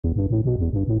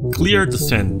Clear the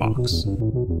sandbox.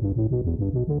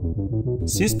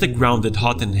 Since the grounded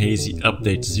Hot and Hazy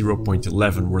update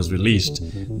 0.11 was released,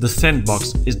 the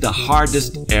sandbox is the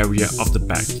hardest area of the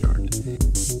backyard.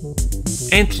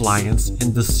 Antlions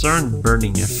and the sun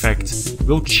burning effect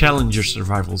will challenge your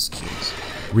survival skills.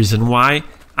 Reason why,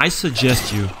 I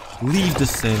suggest you leave the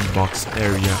sandbox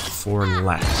area for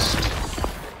last.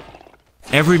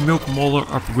 Every Milk Molar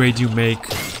upgrade you make,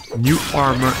 new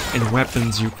armor and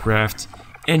weapons you craft,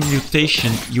 and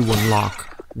mutation you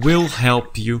unlock will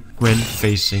help you when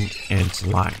facing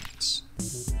Antlions.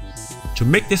 To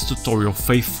make this tutorial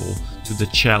faithful to the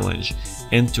challenge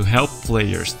and to help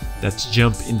players that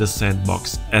jump in the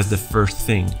sandbox as the first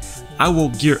thing, I will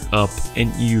gear up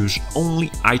and use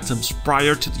only items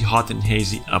prior to the Hot and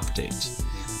Hazy update.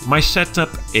 My setup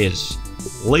is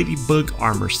Ladybug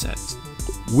armor set,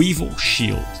 Weevil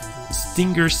shield,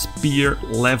 Stinger spear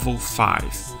level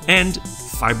 5, and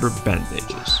fiber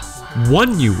bandages.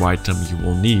 One new item you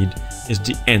will need is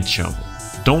the ant shovel.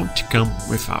 Don't come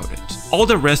without it. All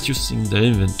the rest you see in the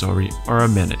inventory are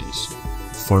amenities.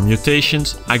 For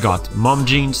mutations, I got mom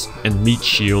jeans and meat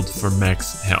shield for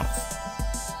max health.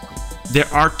 There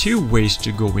are two ways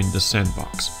to go in the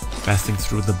sandbox, passing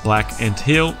through the Black Ant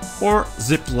Hill or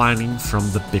ziplining from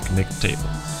the picnic table.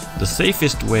 The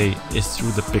safest way is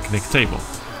through the picnic table,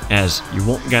 as you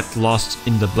won't get lost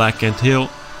in the Black Ant Hill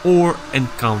or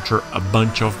encounter a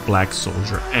bunch of black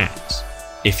soldier ants.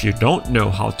 If you don't know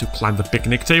how to climb the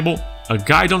picnic table, a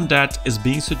guide on that is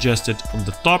being suggested on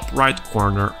the top right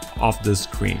corner of the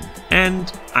screen,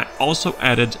 and I also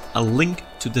added a link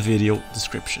to the video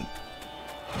description.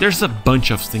 There's a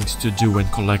bunch of things to do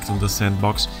and collect on the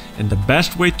sandbox, and the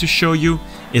best way to show you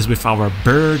is with our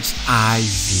bird's eye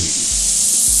view.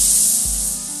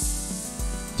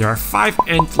 There are 5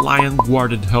 Antlion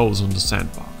guarded holes on the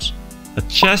sandbox, a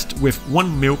chest with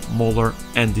 1 Milk Molar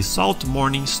and the Salt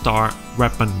Morning Star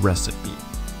weapon recipe,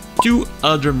 2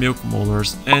 other Milk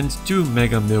Molars and 2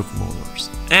 Mega Milk Molars,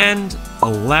 and a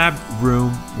lab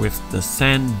room with the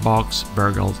Sandbox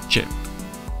BURG.L chip.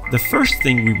 The first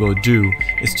thing we will do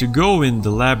is to go in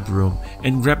the lab room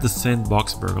and grab the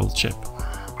Sandbox BURG.L chip.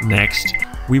 Next,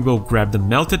 we will grab the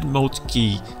melted moat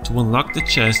key to unlock the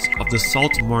chest of the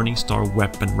Salt Morning Star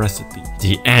weapon recipe,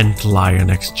 the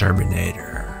Antlion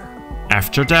Exterminator.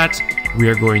 After that, we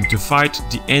are going to fight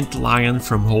the Antlion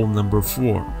from hole number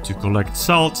 4 to collect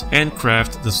salt and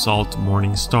craft the Salt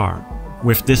Morning Star.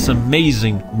 With this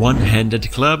amazing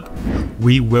one-handed club,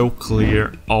 we will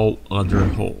clear all other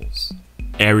holes.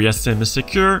 Area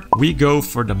semi-secure, we go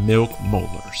for the Milk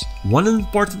Molars. One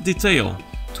important detail,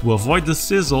 to avoid the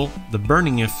sizzle, the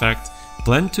burning effect,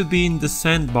 plan to be in the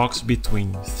sandbox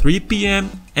between 3 PM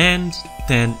and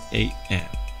 10 AM.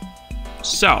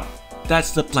 So,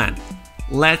 that's the plan.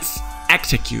 Let's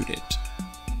execute it.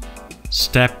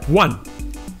 Step 1.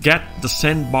 Get the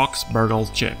Sandbox BURG.L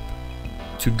chip.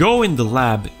 To go in the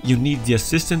lab, you need the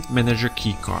Assistant Manager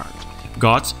keycard,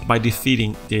 got by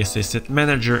defeating the Assistant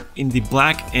Manager in the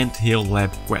Black Ant Hill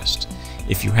Lab quest.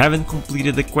 If you haven't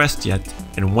completed the quest yet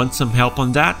and want some help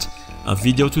on that, a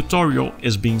video tutorial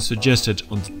is being suggested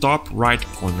on the top right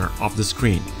corner of the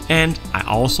screen, and I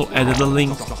also added a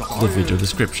link to the video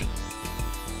description.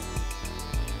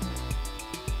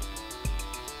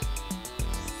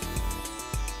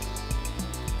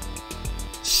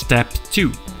 Step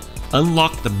 2.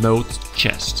 Unlock the Moat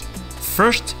Chest.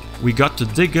 First, we got to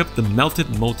dig up the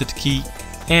melted moated key,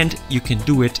 and you can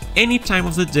do it any time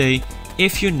of the day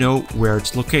if you know where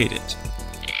it's located.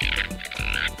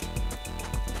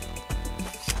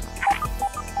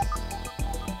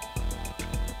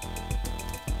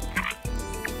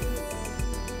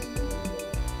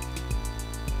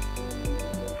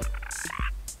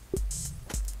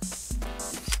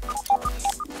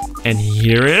 And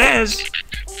here it is!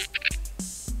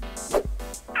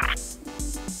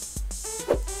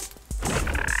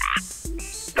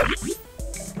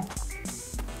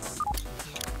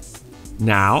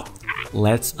 Now,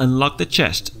 let's unlock the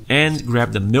chest and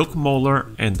grab the Milk Molar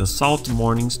and the Salt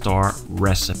Morning Star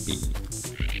recipe.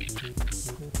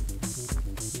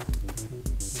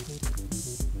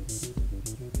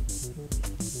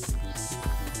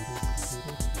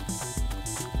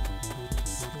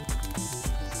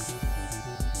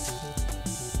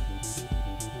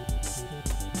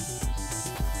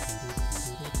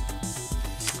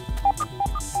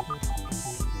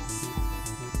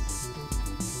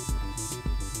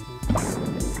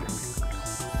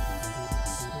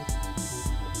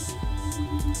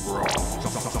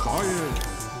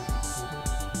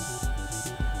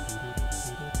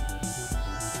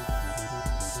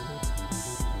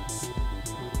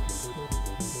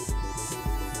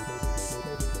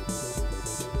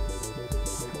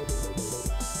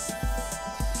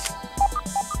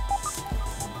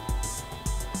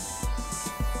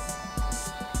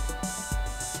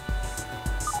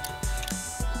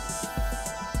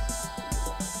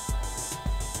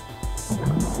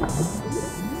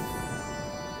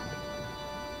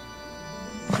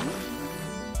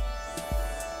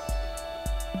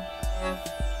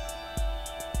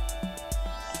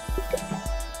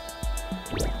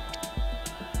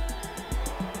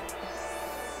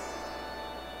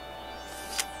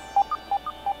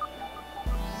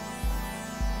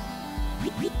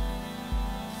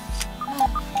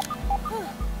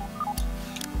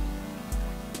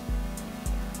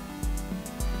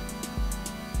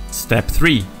 Step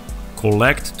 3.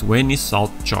 Collect 20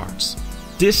 Salt Shards.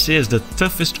 This is the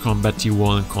toughest combat you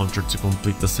will encounter to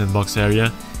complete the sandbox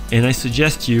area, and I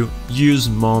suggest you use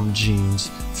mom jeans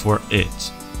for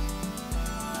it.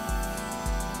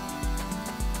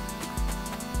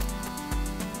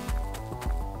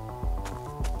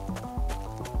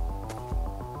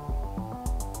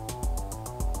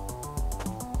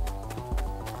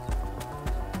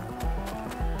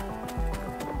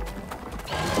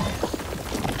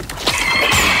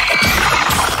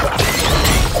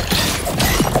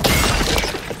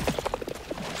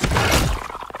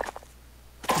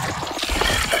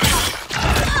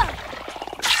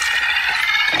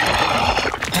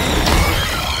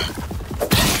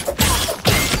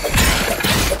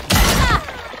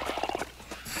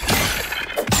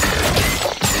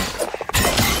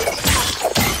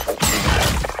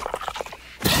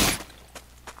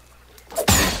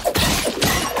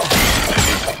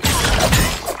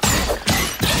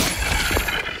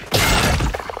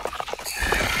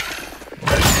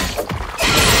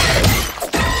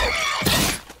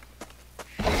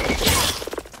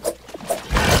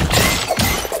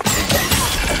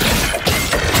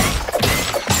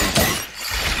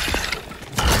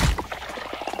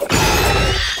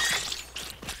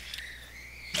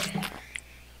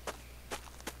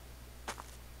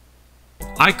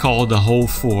 I call the hole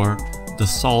 4 the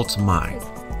salt mine,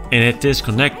 and it is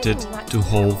connected to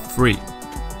hole 3.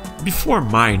 Before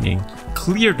mining,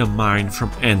 clear the mine from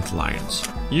Antlions,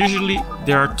 usually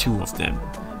there are 2 of them,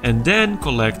 and then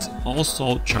collect all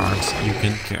salt shards you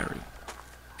can carry.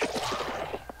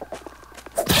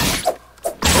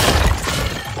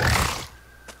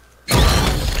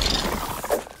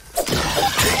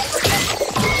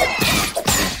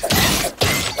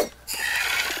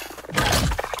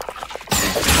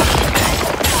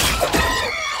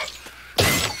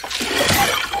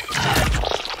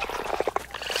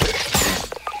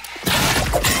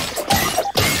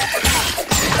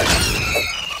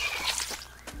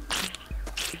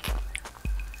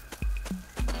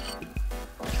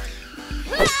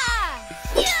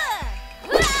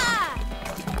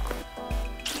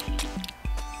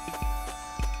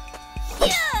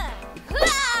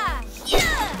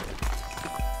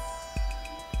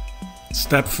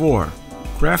 Step 4.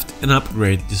 Craft and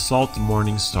upgrade the Salt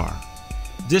Morning Star.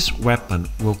 This weapon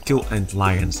will kill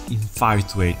Antlions in 5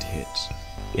 to 8 hits.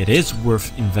 It is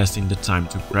worth investing the time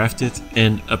to craft it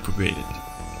and upgrade it.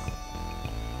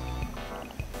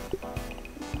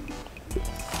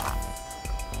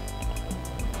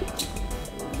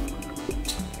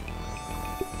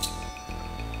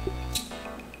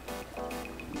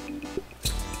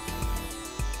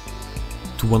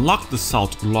 To unlock the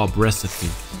Salt Glob Recipe,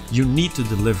 you need to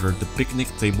deliver the picnic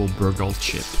table BURG.L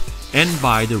chip and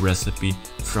buy the recipe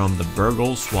from the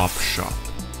BURG.L swap shop.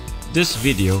 This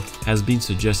video has been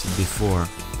suggested before,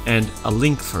 and a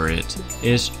link for it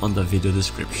is on the video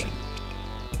description.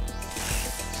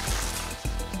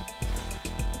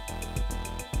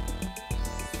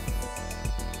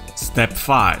 Step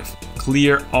 5.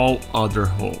 Clear all other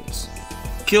holes.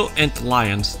 Kill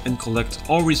Antlions and collect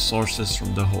all resources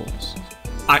from the holes.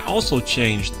 I also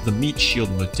changed the meat shield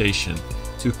mutation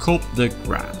to coat the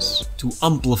grass to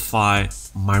amplify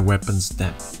my weapon's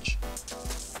damage.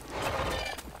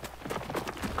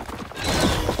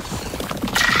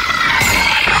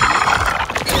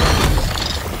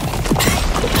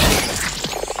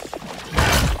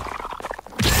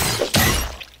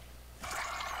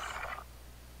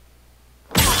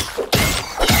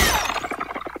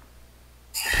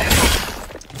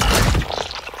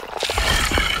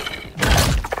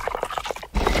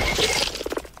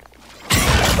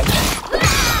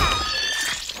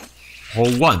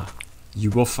 Hole 1.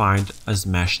 You will find a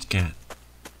smashed can.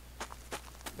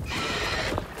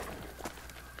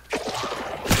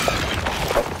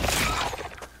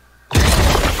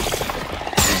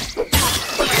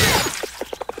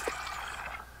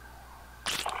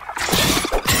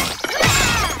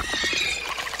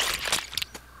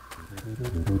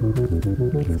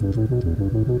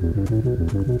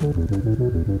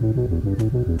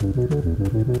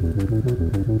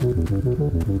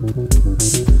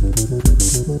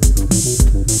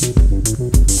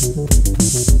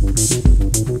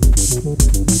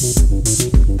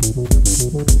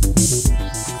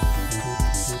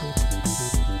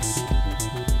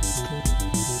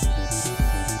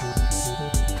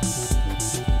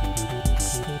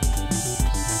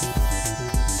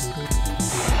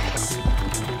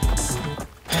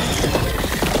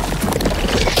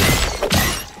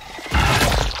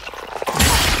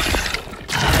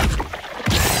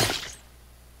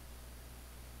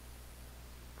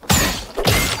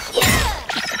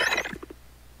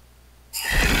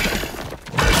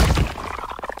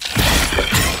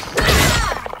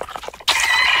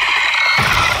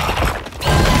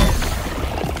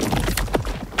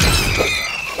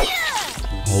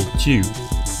 2,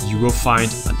 you will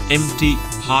find an empty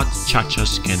Hot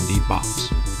Chachas candy box.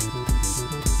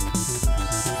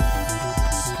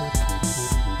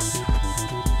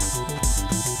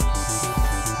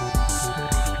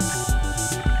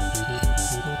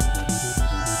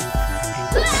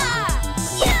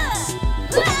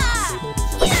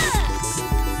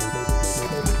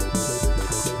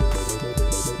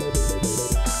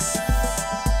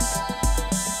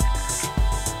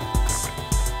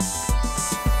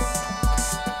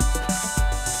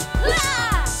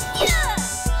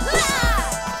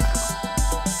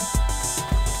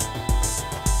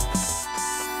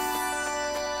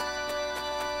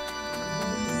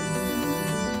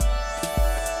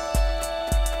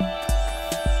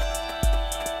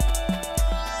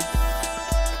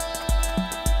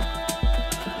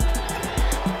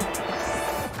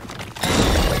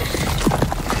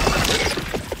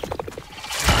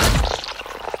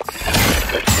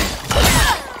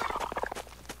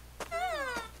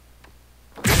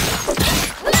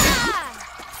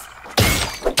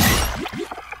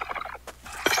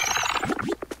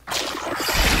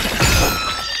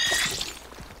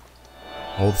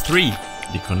 Hole 3,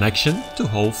 the connection to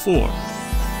hole 4.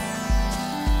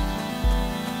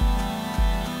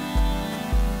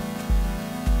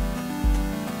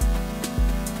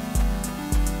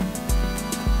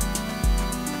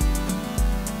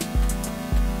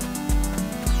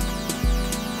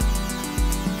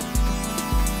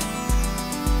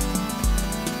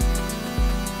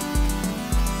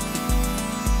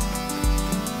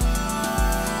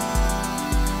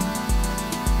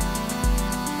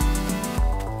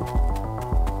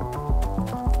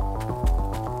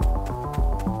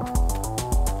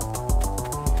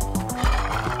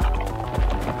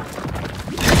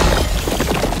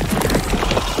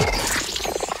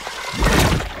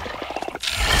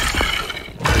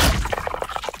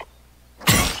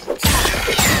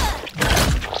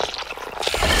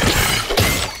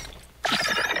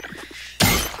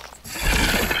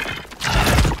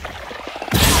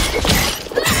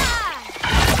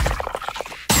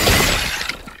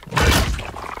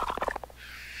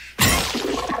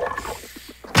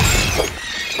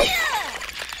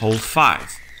 Hole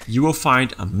 5, you will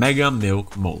find a Mega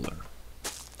Milk Molar.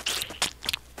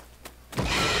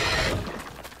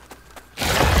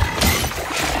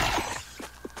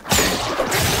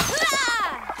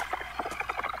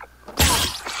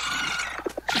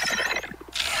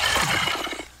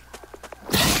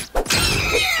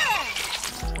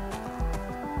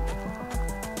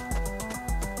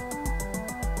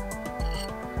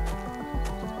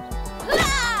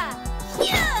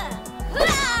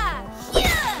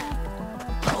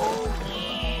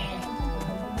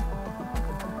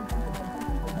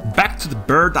 Back to the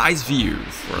bird's-eye view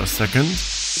for a second.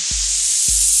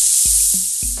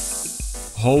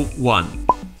 Hole 1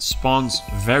 spawns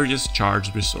various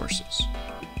charged resources.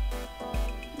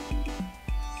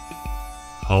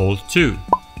 Hole 2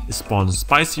 spawns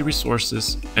spicy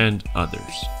resources and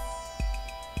others.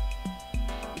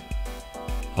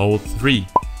 Hole 3,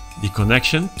 the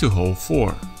connection to hole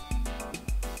 4.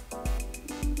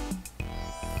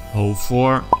 Hole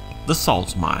 4, the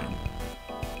salt mine.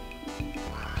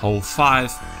 Hole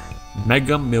 5,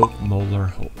 Mega Milk Molar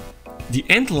hole. The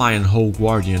Antlion hole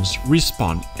guardians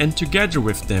respawn, and together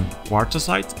with them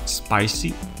quartzite,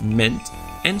 spicy, mint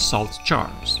and salt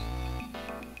shards.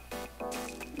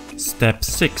 Step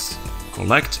 6.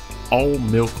 Collect all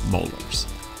milk molars.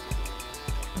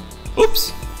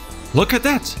 Oops! Look at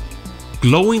that!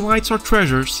 Glowing lights are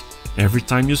treasures. Every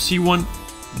time you see one,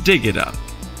 dig it up.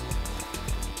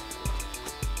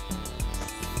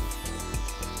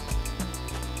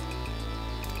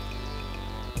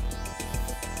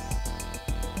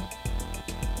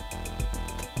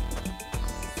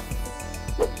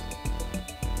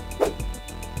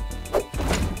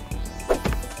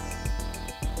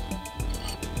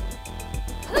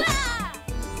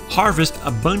 Harvest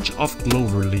a bunch of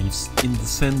clover leaves in the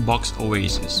Sandbox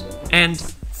oasis and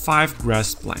 5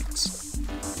 grass planks.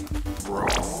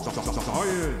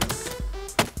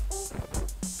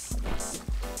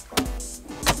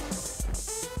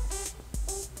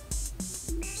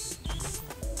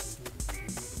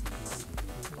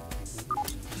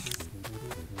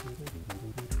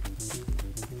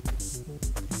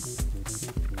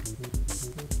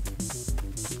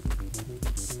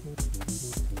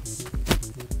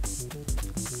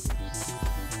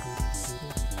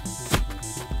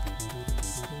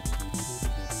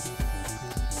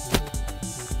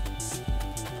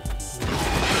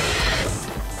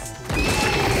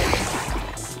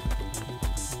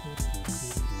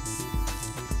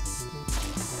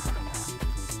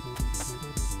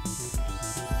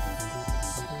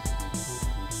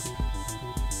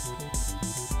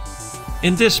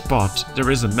 In this spot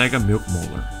there is a mega Milk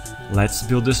Molar. Let's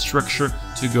build a structure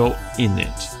to go in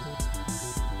it.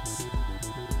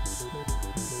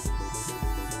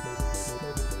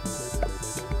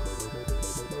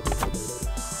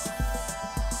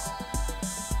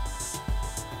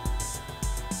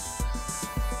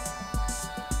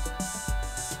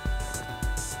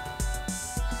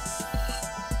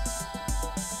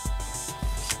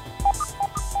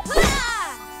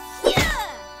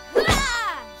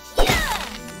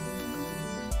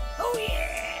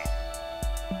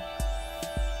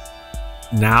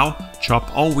 Now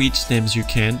chop all wheat stems you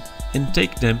can and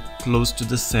take them close to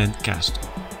the sand castle.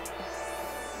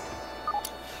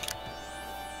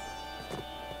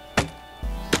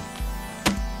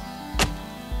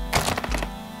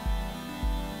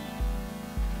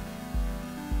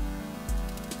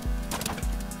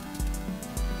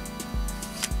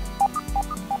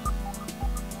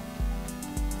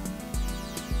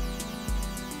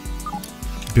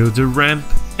 Build a ramp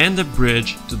and a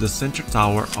bridge to the center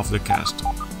tower of the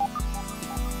castle.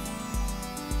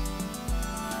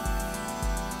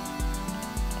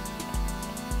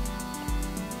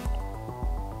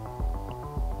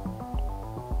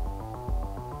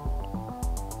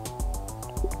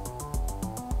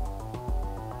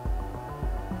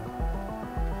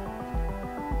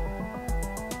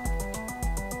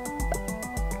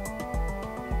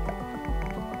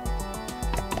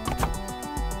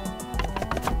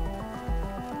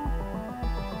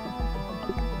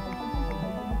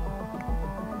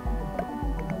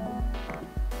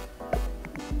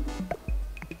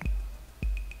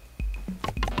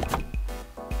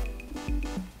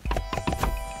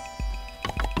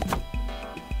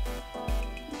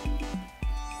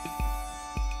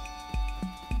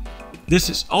 This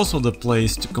is also the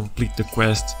place to complete the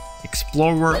quest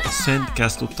Explorer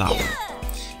Sandcastle Tower.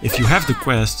 If you have the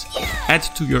quest, add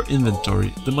to your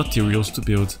inventory the materials to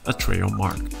build a trail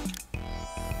mark.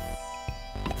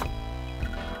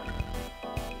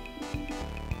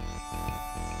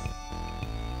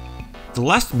 The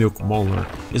last Milk Molar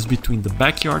is between the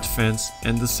backyard fence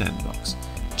and the sandbox.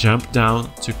 Jump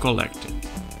down to collect it.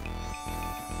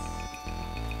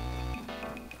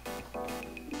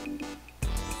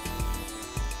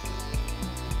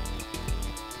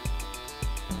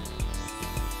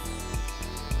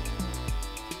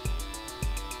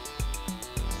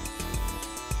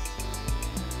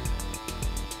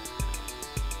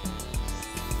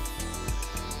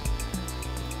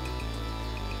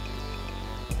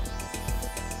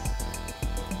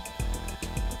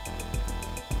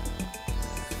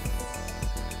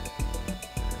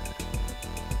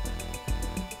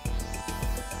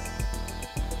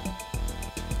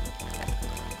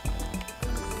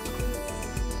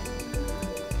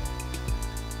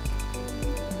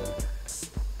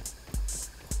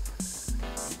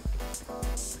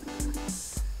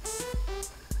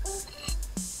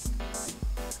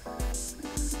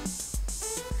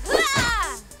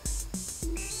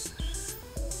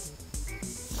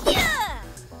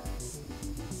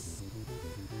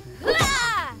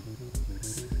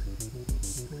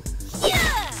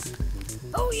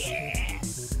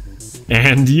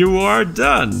 And you are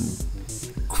done!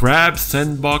 Crab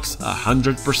Sandbox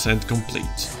 100%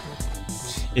 complete.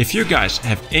 If you guys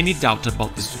have any doubt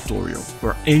about this tutorial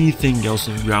or anything else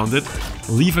on Grounded,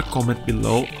 leave a comment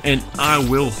below and I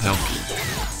will help you.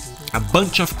 A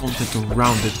bunch of content on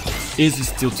Grounded is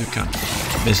still to come.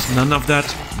 Miss none of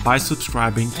that by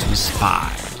subscribing to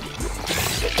Spy.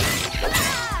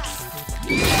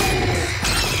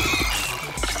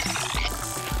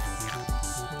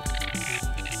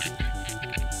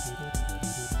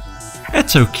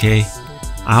 It's okay,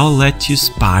 I'll let you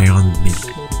spy on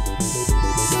me.